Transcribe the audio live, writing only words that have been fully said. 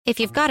If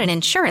you've got an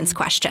insurance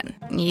question,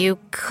 you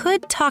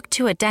could talk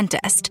to a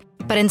dentist.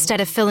 But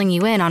instead of filling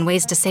you in on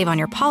ways to save on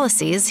your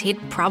policies,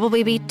 he'd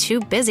probably be too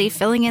busy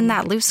filling in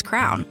that loose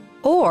crown.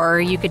 Or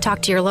you could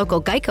talk to your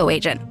local Geico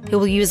agent, who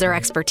will use their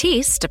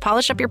expertise to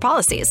polish up your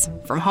policies,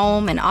 from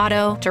home and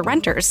auto to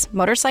renters,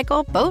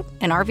 motorcycle, boat,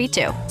 and RV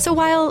too. So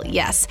while,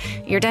 yes,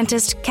 your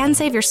dentist can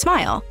save your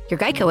smile, your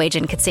Geico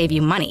agent could save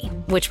you money,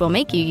 which will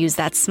make you use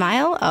that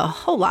smile a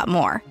whole lot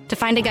more. To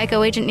find a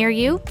Geico agent near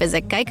you,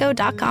 visit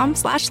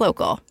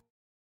geico.com/local.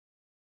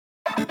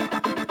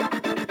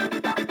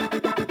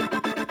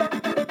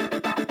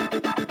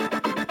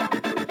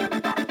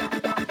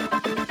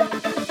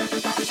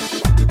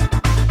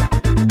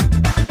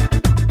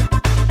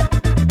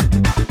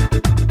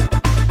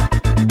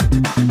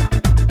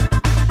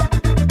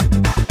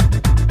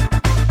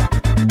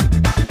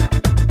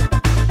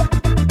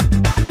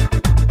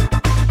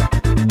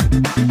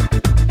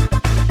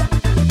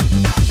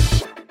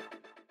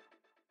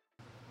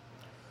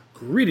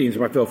 Greetings,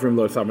 my fellow freedom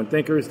loving sovereign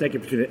thinkers. Thank you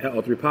for tuning in to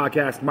LL3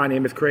 Podcast. My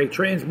name is Craig,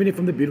 transmitting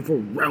from the beautiful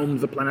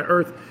realms of planet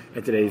Earth.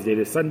 And today's date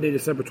is Sunday,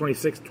 December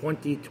 26,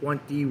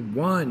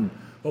 2021.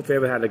 Hopefully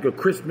everyone had a good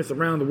Christmas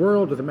around the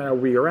world. Doesn't matter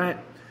where you're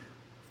at.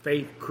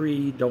 Faith,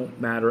 creed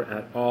don't matter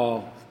at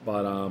all.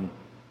 But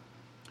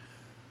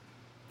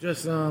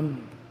just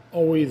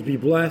always be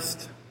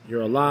blessed.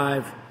 You're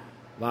alive.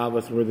 A lot of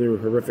us were through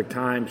horrific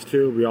times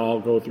too. We all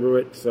go through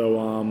it.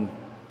 So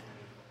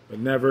but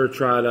never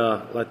try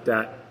to let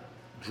that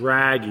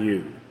drag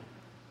you,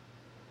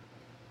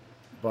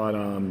 but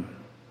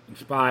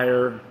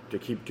inspire to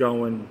keep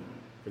going,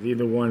 because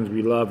either ones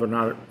we love or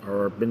not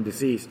or been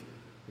deceased,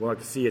 we like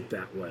to see it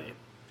that way.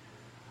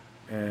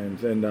 And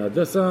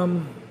just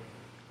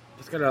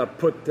gotta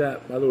put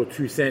my little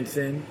 2 cents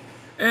in,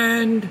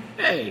 and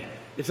hey,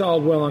 it's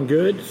all well and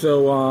good.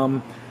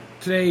 So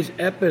today's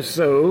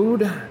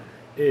episode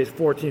is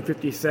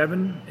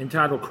 1457,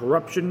 entitled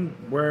 "Corruption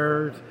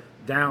Wears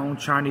Down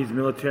Chinese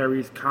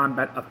Military's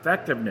Combat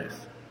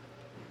Effectiveness."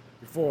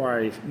 Before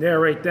I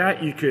narrate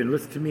that, you can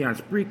listen to me on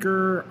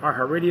Spreaker,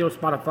 iHeartRadio,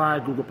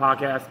 Spotify, Google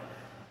Podcasts,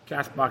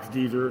 Castbox,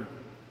 Deezer,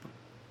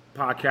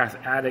 Podcast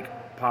Addict,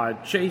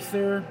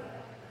 Podchaser,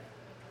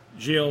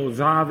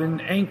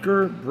 JioSaavn,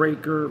 Anchor,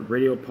 Breaker,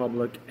 Radio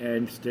Public,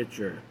 and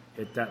Stitcher.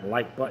 Hit that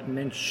like button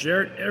and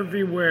share it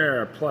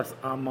everywhere. Plus,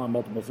 I'm on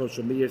multiple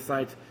social media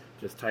sites.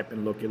 Just type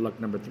in Look Your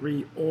Luck number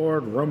 3 or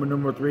Roman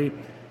number 3.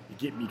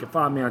 You can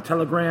find me on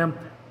Telegram.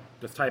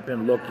 Just type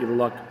in Look Your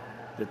Luck,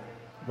 the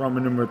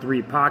Roman number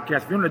 3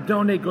 podcast. If you want to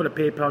donate, go to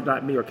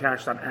paypal.me or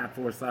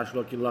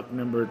cash.app/Look Your Luck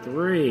number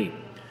 3.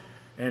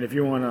 And if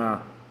you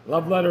want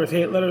love letters,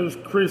 hate letters,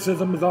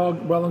 criticism is all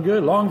well and good.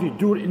 As long as you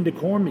do it in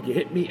decorum, you can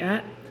hit me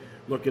at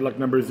Look Your Luck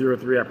number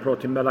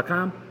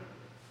 03@protonmail.com.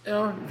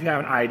 Or if you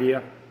have an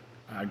idea,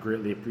 I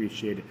greatly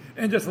appreciate it.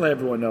 And just to let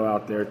everyone know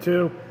out there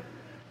too,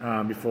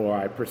 before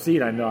I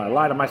proceed, I know I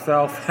lie to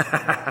myself.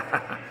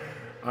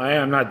 I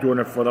am not doing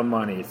it for the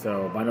money.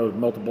 So I know there's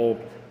multiple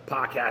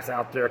podcasts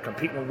out there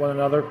competing with one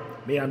another.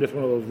 Me, I'm just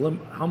one of those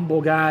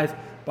humble guys,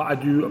 but I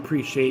do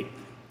appreciate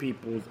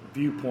people's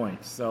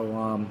viewpoints.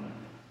 So,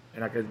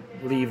 and I could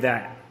leave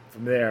that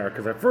from there,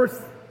 because at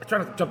first I tried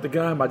to jump the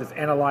gun by just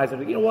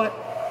analyzing it. You know what?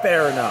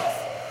 Fair enough.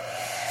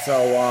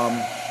 So,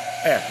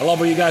 yeah, I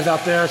love all you guys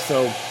out there.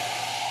 So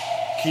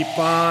keep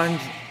on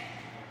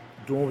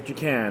doing what you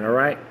can. All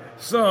right.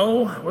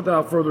 So,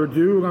 without further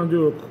ado, we're going to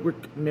do a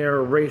quick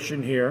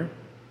narration here.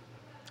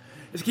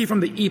 This key from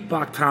the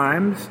Epoch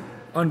Times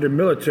under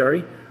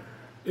military.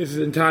 This is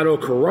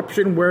entitled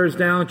 "Corruption Wears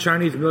Down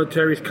Chinese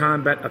Military's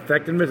Combat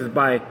Effectiveness." It's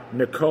by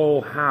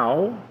Nicole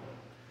Howe.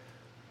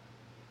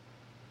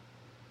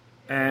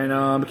 And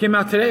it came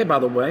out today, by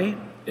the way.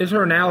 Is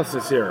her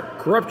analysis here.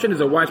 Corruption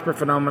is a widespread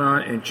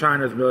phenomenon in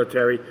China's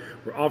military,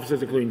 where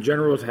officers, including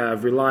generals,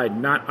 have relied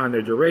not on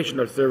their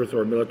duration of service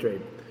or military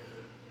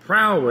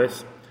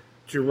prowess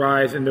to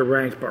rise in the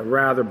ranks, but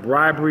rather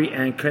bribery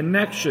and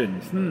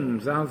connections.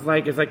 Sounds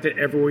like it's like that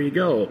everywhere you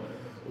go.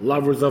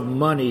 Lovers of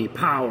money,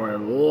 power,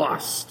 and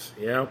lust.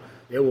 You know,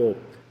 they will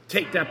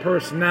take that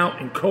person out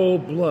in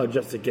cold blood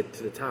just to get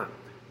to the top.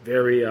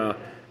 Very, you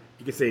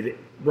could say the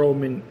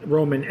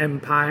Roman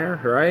Empire,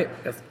 right?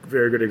 That's a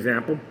very good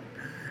example.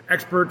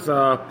 Experts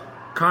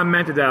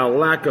commented that a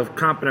lack of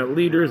competent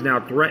leaders now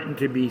threaten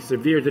to be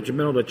severe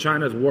detrimental to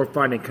China's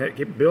warfighting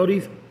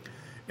capabilities.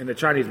 In the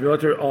Chinese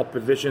military, all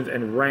positions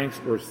and ranks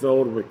were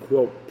sold with,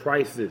 quote,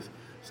 prices.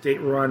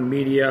 State-run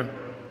media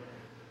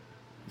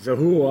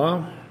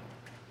Xinhua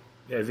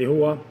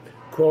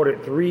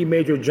quoted 3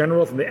 major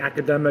generals from the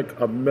Academic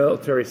of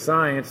Military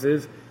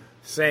Sciences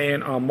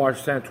saying on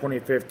March 10,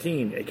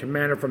 2015, a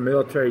commander from a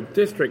military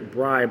district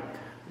bribed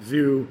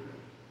Zhu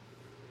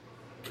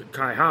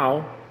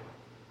Kaihao,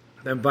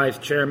 then vice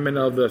chairman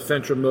of the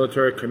Central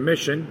Military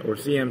Commission, or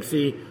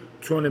CMC,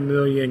 200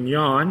 million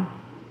yuan,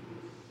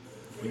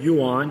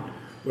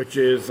 which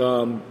is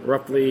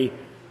roughly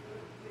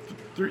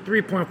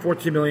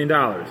 $3.14 million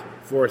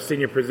for a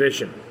senior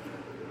position.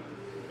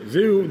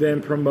 Zhu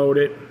then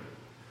promoted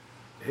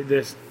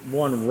this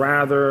one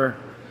rather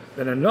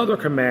than another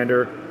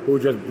commander who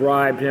just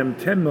bribed him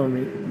 10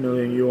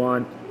 million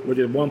yuan, which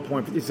is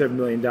 $1.57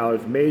 million.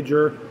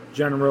 Major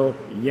General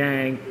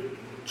Yang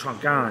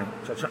Chongchang.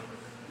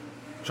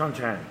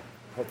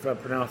 Hopefully I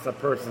pronounced that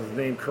person's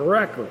name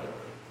correctly.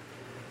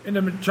 In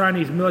the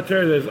Chinese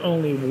military, there's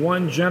only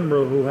one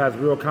general who has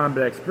real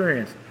combat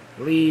experience.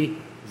 Li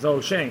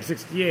Zhosheng,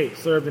 68,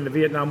 served in the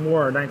Vietnam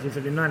War in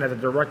 1979 as a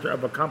director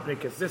of a company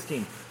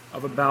consisting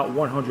of about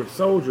 100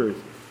 soldiers.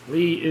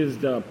 Li is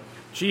the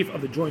chief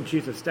of the Joint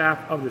Chiefs of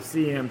Staff of the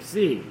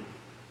CMC.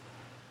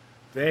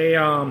 They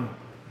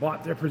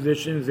bought their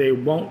positions. They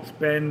won't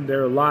spend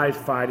their lives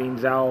fighting.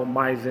 Zhao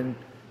Meisen,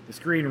 the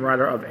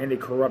screenwriter of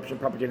anti-corruption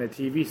propaganda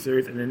TV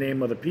series In the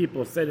Name of the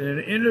People, said in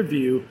an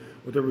interview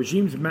with the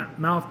regime's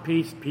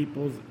mouthpiece,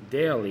 People's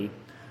Daily,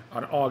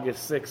 on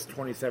August 6,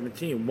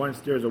 2017, once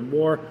there's a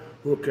war,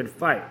 who can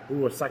fight, who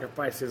will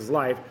sacrifice his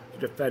life to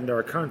defend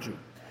our country.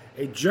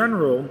 A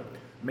general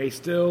may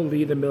still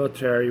lead the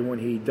military when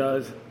he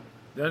doesn't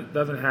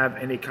have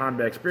any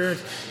combat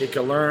experience. He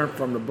can learn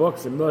from the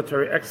books and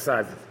military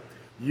exercises.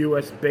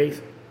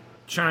 U.S.-based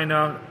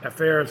China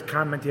affairs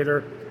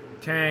commentator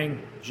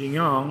Tang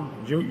Jingyuan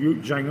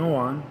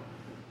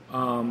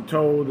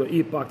told the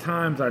Epoch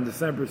Times on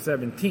December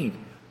 17th,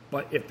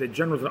 but if the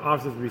generals and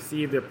officers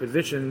receive their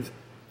positions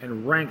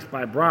and ranks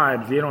by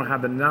bribes, they don't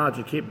have the knowledge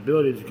and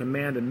capability to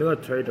command the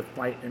military to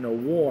fight in a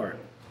war.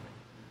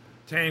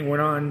 Tang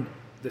went on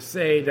to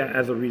say that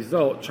as a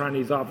result,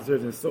 Chinese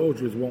officers and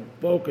soldiers won't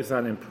focus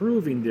on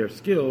improving their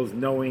skills,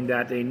 knowing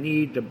that they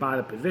need to buy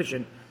the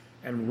position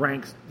and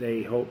ranks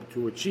they hope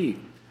to achieve.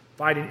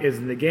 Fighting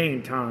isn't the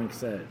game, Tang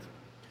says.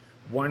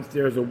 Once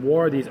there's a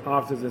war, these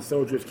officers and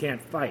soldiers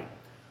can't fight.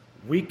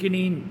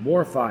 Weakening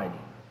warfighting.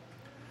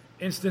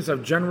 Instance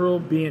of general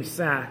being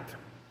sacked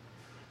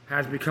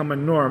has become a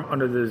norm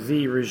under the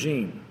Xi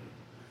regime.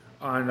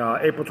 On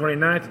April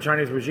 29th, the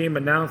Chinese regime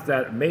announced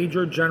that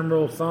Major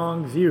General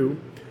Song Zhu,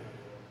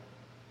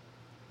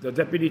 the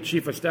Deputy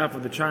Chief of Staff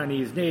of the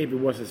Chinese Navy,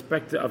 was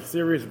suspected of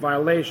serious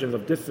violations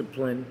of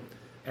discipline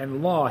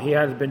and law. He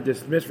has been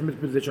dismissed from his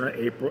position on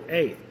April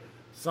 8th.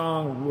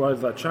 Song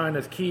was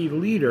China's key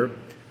leader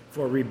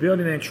for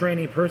rebuilding and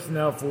training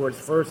personnel for its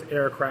first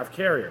aircraft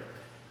carrier.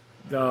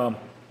 The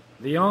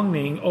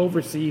Liaoning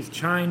overseas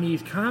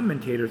Chinese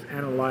commentators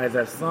analyzed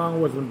that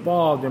Song was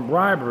involved in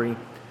bribery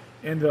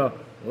in the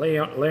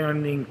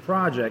Liaoning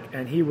project,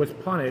 and he was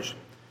punished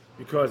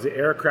because the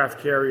aircraft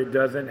carrier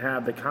doesn't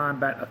have the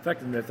combat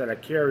effectiveness that a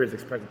carrier is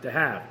expected to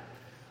have.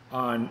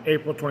 On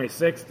April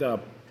 26th, the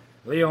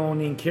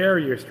Liaoning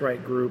Carrier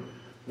Strike Group,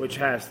 which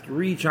has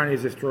 3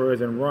 Chinese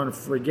destroyers and 1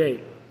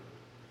 frigate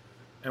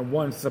and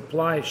 1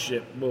 supply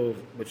ship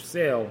which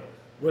sail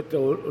with the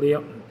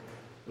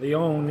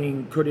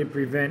Liaoning, couldn't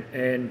prevent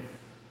an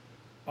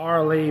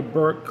Arleigh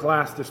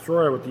Burke-class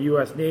destroyer with the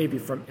U.S. Navy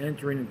from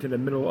entering into the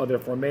middle of their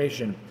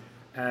formation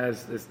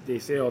as they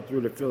sailed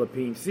through the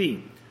Philippine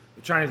Sea.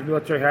 The Chinese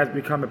military has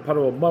become a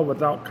puddle of mud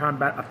without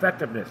combat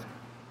effectiveness.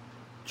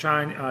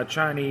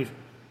 Chinese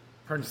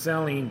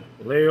Princeling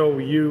Liu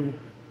Yu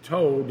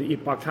told the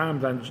Epoch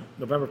Times on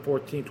November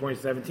 14,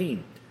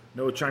 2017,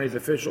 no Chinese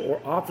official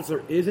or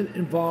officer isn't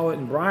involved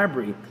in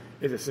bribery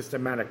is a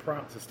systemic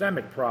problem.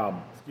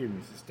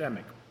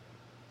 Systemic.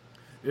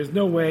 There's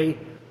no way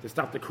to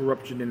stop the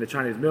corruption in the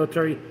Chinese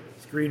military.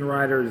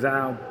 Screenwriter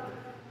Zhao,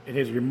 in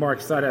his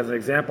remarks, cited as an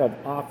example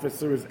of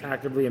officers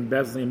actively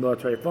embezzling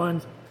military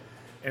funds.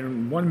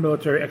 In one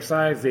military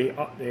exercise,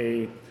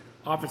 the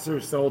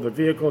officers sold the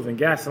vehicles and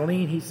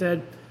gasoline, he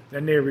said.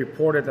 Then they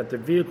reported that the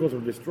vehicles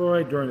were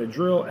destroyed during the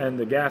drill and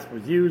the gas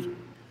was used.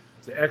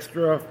 The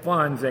extra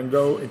funds then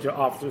go into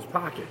officers'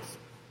 pockets.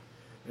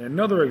 In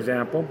another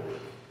example,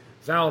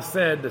 Zhao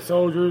said the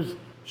soldiers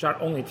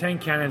shot only 10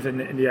 cannons in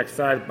the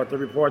exercise, but the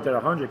report that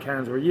 100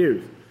 cannons were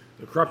used.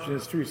 The corruption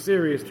is too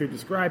serious to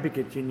describe, he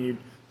continued.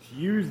 To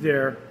use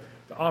the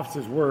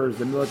officers' words,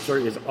 the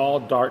military is all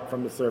dark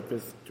from the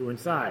surface to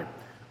inside.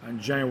 On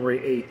August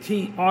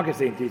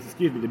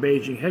 18th, the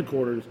Beijing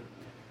headquarters,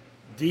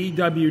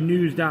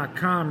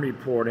 DWNews.com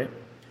reported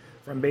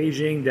from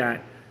Beijing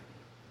that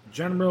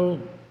General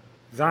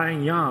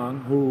Zhang Yang,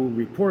 who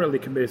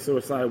reportedly committed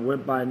suicide,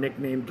 went by the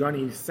nickname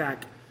Gunny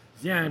Sack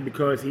Xian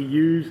because he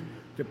used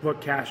to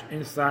put cash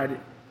inside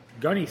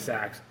gunny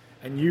sacks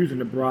and use them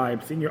to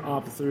bribe senior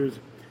officers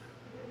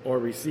or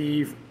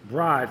receive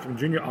bribes from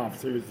junior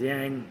officers.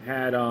 Yang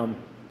had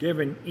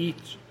given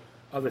each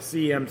of the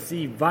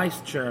CMC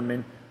vice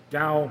chairman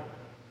Gao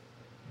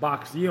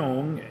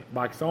Baxiong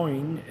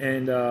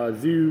and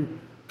Zhu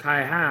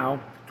Kaihao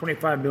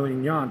 25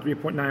 million yuan,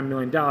 $3.9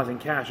 million in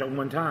cash at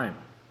one time.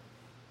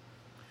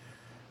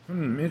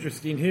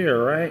 Interesting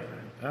here, right?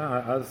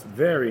 That's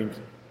very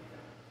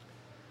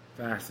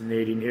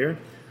fascinating here.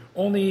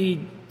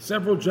 Only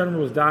several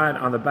generals died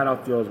on the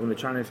battlefields when the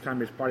Chinese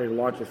Communist Party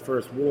launched its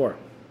first war.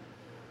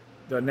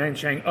 The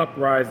Nanchang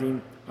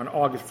Uprising on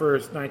August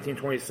 1st,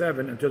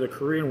 1927, until the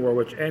Korean War,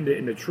 which ended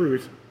in a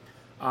truce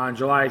on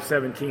July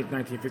 17th,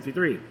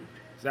 1953.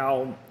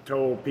 Zhao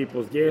told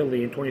People's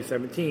Daily in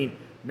 2017,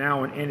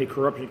 now an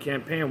anti-corruption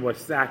campaign was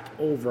sacked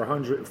over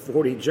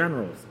 140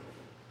 generals.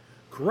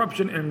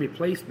 Corruption and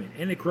replacement.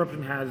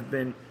 Anti-corruption has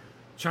been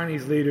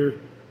Chinese leader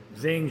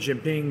Xi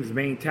Jinping's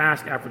main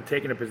task after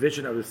taking the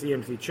position of the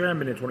CMC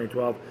chairman in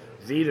 2012.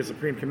 Xi, the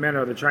supreme commander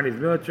of the Chinese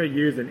military,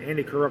 used an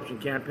anti-corruption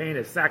campaign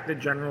to sack the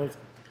generals,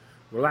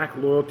 lacked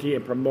loyalty,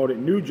 and promoted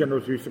new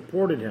generals who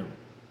supported him.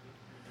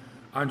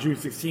 On June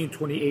 16,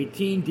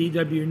 2018,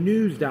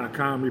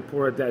 DWNews.com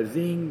reported that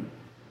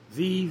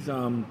Xi's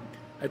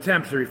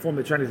attempts to reform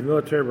the Chinese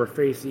military were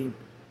facing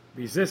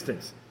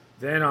resistance.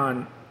 Then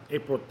on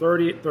April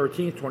 13,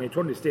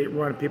 2020, the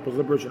state-run People's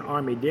Liberation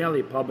Army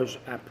Daily published,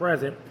 at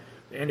present,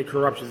 the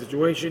anti-corruption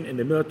situation in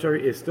the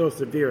military is still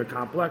severe and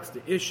complex.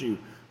 The issue,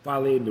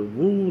 violating the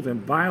rules and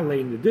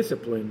violating the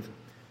disciplines,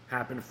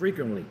 happen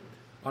frequently.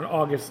 On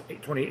August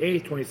 28,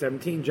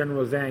 2017,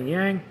 General Zhang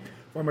Yang,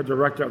 former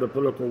director of the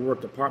Political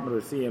Work Department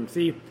of the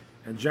CMC,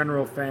 and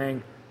General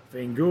Feng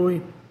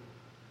Hu,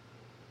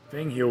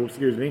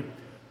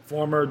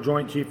 former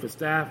Joint Chief of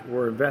Staff,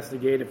 were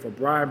investigated for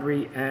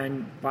bribery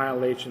and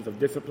violations of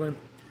discipline.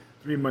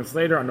 3 months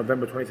later, on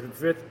November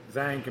 25th,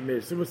 Zhang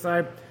committed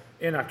suicide.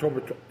 In October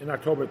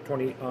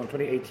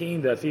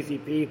 2018, the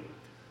CCP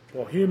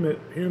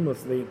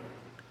posthumously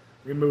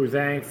removed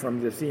Zhang from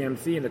the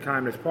CMC and the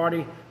Communist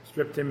Party,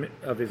 stripped him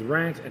of his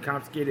ranks, and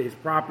confiscated his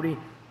property.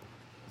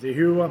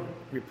 Xinhua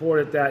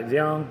reported that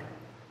Zhang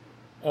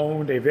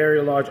owned a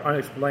very large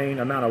unexplained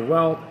amount of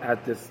wealth.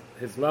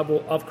 His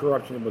level of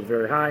corruption was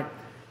very high.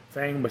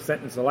 Feng was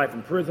sentenced to life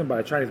in prison by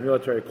a Chinese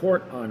military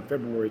court on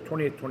February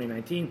 20th,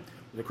 2019,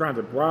 with the crimes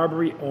of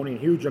robbery, owning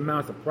huge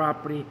amounts of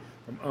property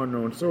from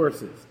unknown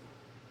sources.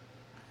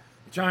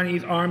 The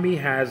Chinese Army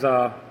has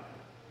 5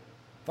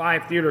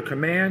 theater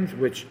commands,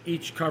 which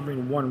each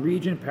covering one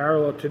region.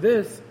 Parallel to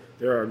this,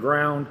 there are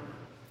ground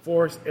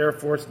force, Air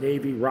Force,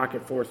 Navy,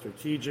 Rocket Force,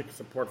 Strategic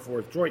Support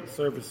Force, Joint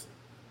Service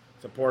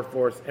Support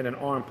Force, and an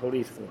armed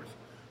police force.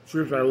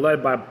 Troops are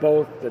led by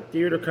both the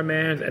theater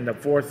commands and the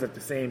force at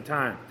the same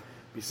time.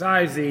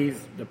 Besides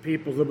these, the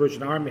People's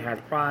Liberation Army has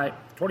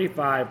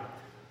 25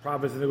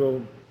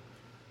 provincial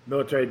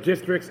military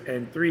districts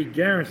and 3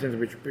 garrisons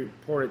which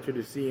reported to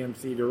the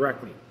CMC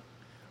directly.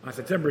 On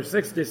September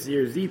 6th this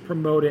year, Xi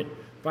promoted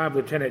 5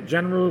 lieutenant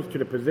generals to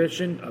the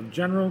position of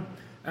general,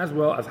 as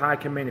well as high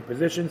commanding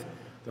positions.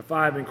 The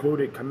 5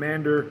 included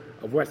Commander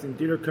of Western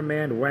Theater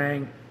Command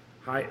Wang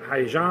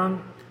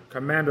Haizhang,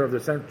 Commander of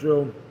the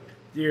Central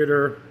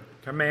Theater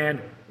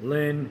Command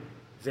Lin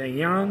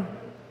Zhengyang,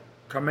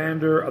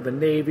 Commander of the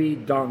Navy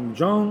Dong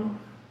Zhong,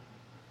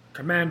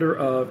 Commander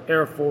of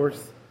Air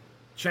Force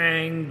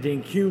Chang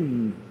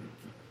Ding-Kyun,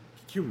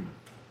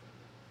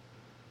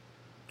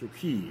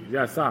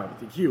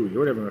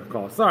 whatever it's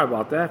called. Sorry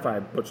about that if I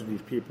butchered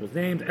these people's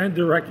names. And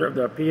Director of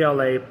the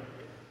PLA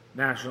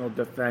National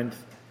Defense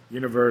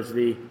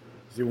University,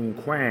 Zhu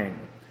Quang.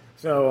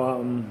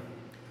 So,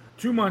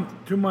 2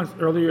 months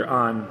earlier,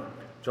 on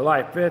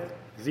July 5th,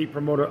 Xi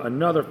promoted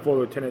another 4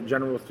 lieutenant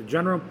generals to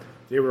general.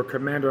 They were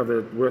commander of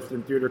the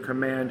Western Theater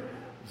Command,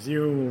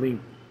 Zhu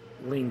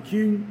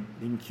Lingqi,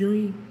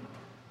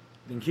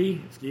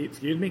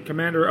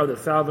 commander of the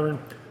Southern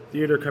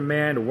Theater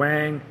Command,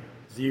 Wang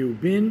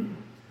Xiubin,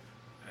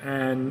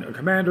 and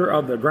commander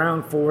of the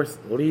Ground Force,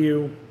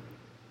 Liu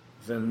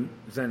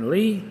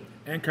Zhenli,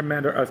 and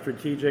commander of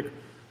Strategic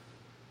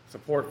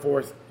Support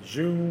Force,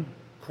 Zhu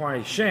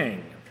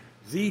Kuaisheng.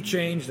 Xi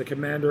changed the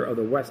commander of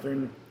the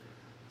Western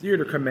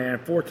Theater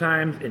Command 4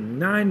 times in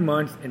 9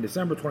 months. In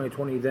December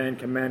 2020, then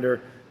Commander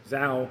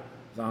Zhao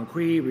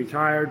Zongqi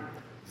retired.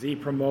 Xi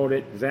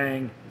promoted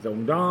Zhang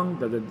Zongdong,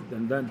 the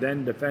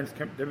then Defense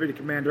Deputy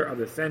Commander of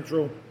the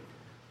Central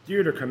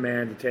Theater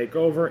Command, to take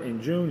over.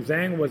 In June,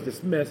 Zhang was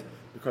dismissed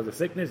because of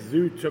sickness.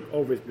 Xu took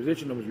over his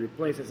position and was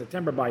replaced in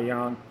September by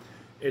Yang.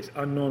 It's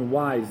unknown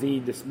why Xi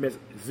dismissed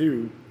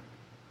Xu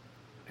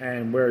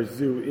and where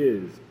Xu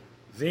is.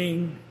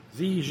 Xi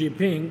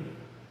Jinping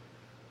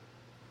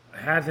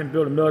hasn't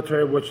built a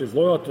military which is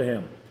loyal to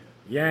him.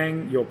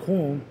 Yang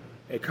Yokun,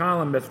 a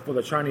columnist for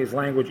the Chinese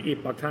language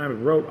Epoch Times,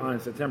 wrote on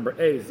September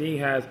 8th, Xi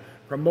has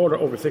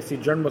promoted over 60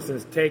 generals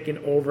since taking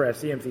over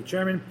as CMC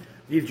chairman.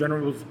 These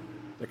generals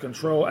the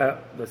control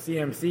at the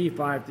CMC,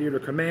 5 theater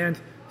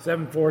commands,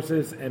 7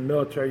 forces, and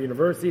military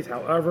universities.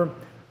 However,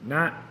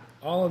 not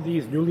all of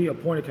these newly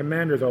appointed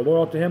commanders are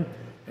loyal to him,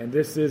 and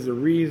this is the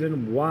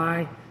reason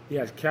why he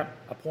has kept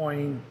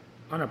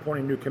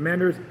unappointing new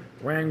commanders.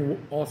 Wang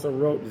also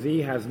wrote,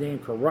 Xi has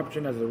named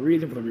corruption as the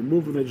reason for the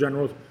removal of the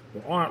generals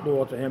who aren't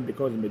loyal to him,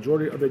 because the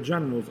majority of the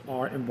generals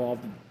are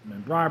involved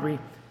in bribery,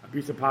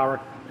 abuse of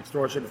power,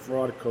 extortion,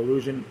 fraud,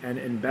 collusion, and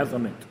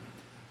embezzlement.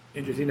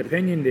 Interesting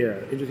opinion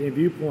there. Interesting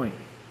viewpoint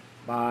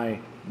by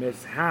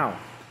Miss Howe.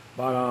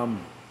 But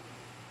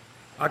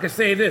I can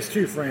say this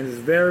too, friends. It's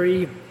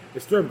very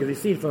disturbing because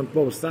you see it from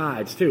both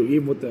sides too,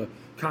 even with the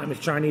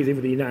Communist Chinese, even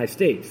with the United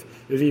States.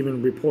 There's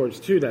even reports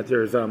too that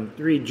there's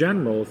 3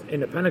 generals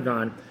in the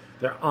Pentagon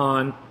that are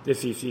on the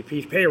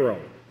CCP's payroll.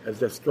 There's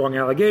just strong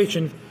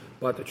allegations,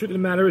 but the truth of the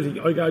matter is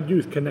all you got to do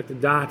is connect the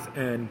dots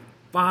and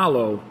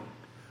follow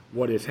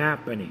what is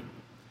happening.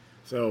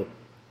 So,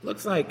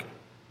 looks like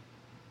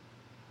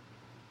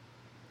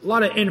a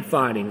lot of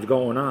infighting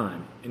going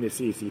on in the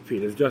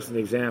CCP. That's just an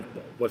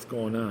example of what's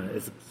going on.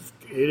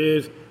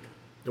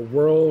 The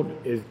world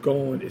is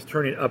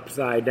turning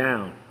upside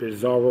down.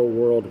 Bizarro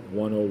World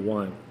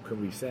 101,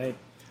 could we say?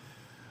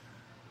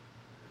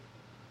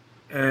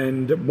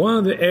 And one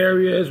of the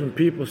areas when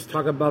people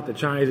talk about the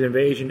Chinese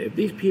invasion, if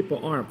these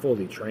people aren't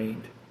fully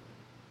trained,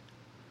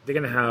 they're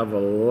going to have a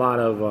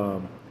lot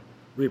of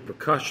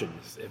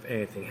repercussions if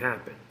anything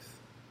happens.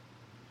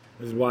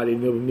 This is why they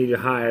need to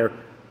hire,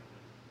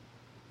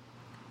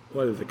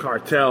 the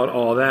cartel and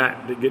all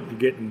that to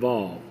get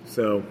involved.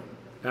 So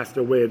that's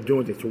their way of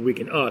doing things to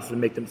weaken us and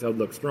make themselves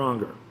look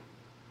stronger.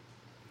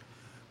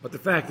 But the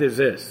fact is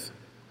this.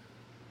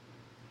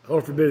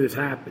 Lord forbid this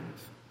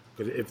happens.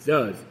 Because if it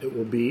does, it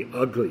will be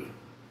ugly.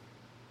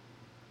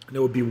 And it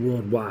will be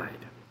worldwide.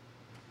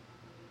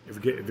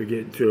 If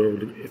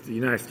the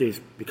United States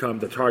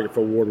becomes the target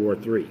for World War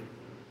III.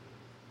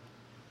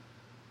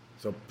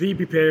 So be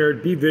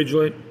prepared, be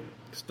vigilant,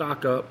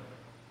 stock up,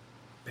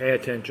 pay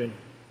attention,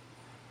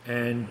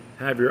 and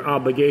have your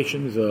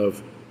obligations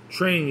of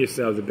training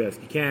yourselves the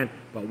best you can.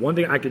 But one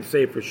thing I can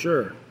say for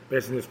sure,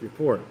 based on this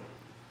report,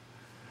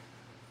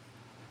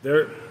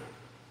 it's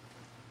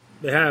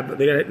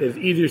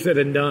easier said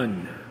than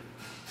done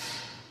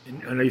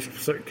under these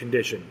certain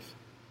conditions.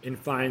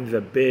 Infinity's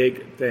a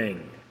big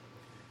thing.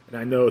 And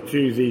I know,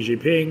 too, Xi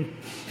Jinping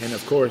and,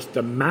 of course,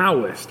 the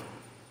Maoist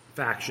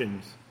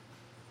factions,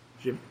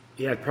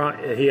 he has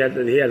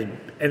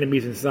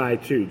enemies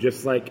inside, too,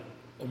 just like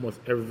almost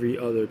every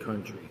other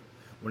country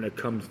when it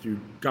comes to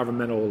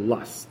governmental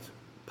lust,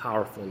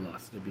 powerful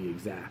lust, to be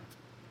exact.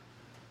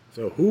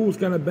 So who's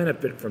going to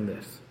benefit from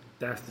this?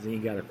 That's the thing you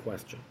got to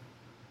question.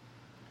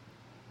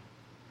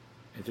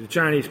 And to the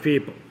Chinese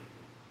people,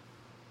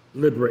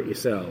 liberate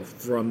yourself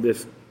from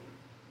this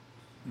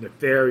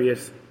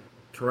nefarious,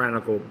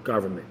 tyrannical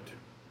government.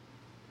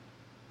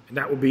 And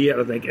that will be it.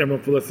 I thank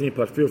everyone for listening.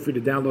 Plus, feel free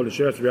to download and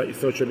share us throughout your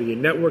social media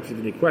networks. If you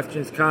have any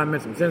questions,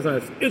 comments, and send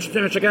us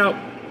interesting to check out.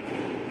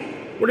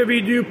 Whatever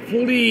you do,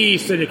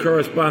 please send your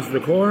correspondence to the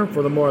Quorum.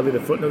 Furthermore, I'll leave a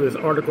footnote of this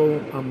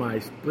article on my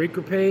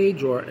Spreaker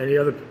page or any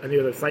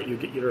other site you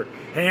get your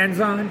hands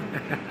on.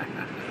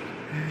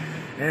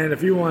 And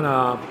if you want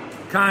to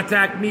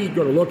contact me,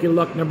 go to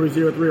LokiLuck number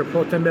 03 or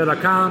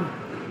protonmail.com.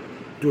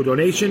 Do a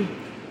donation.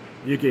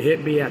 You can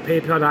hit me at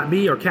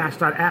paypal.me or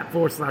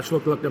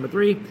cash.app/LokiLuck number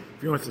 3.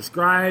 If you want to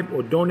subscribe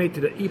or donate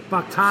to the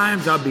Epoch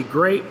Times, that would be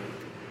great.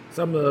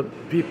 Some of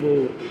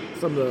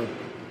the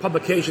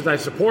publications I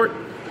support,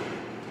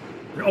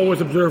 and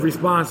always observe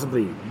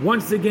responsibly.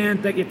 Once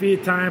again, thank you for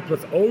your time.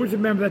 Plus, always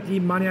remember that the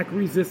demoniac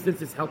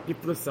resistance is healthy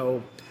for the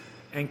soul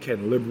and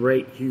can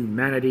liberate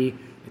humanity.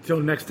 Until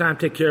next time,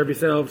 take care of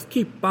yourselves.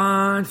 Keep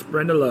on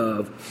spreading the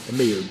love. And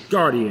may your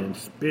guardian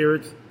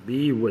spirits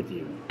be with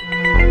you.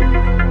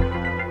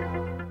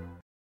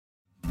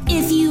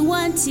 If you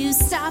want to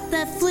stop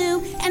the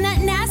flu and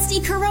that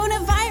nasty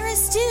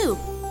coronavirus too,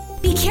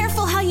 be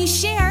careful how you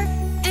share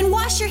and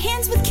wash your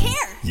hands with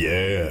care.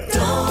 Yeah.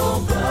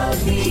 Don't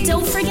bug me.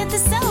 Don't forget the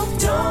soap.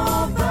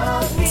 Don't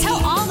bug me.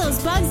 Tell all those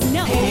bugs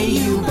no. Hey,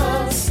 you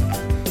bugs.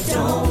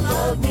 Don't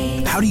bug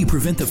me. How do you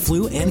prevent the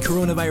flu and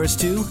coronavirus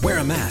too? Wear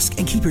a mask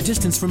and keep your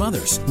distance from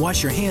others.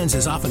 Wash your hands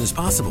as often as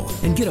possible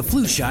and get a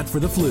flu shot for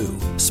the flu.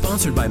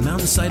 Sponsored by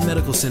Mountainside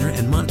Medical Center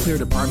and Montclair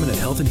Department of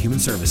Health and Human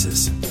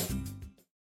Services.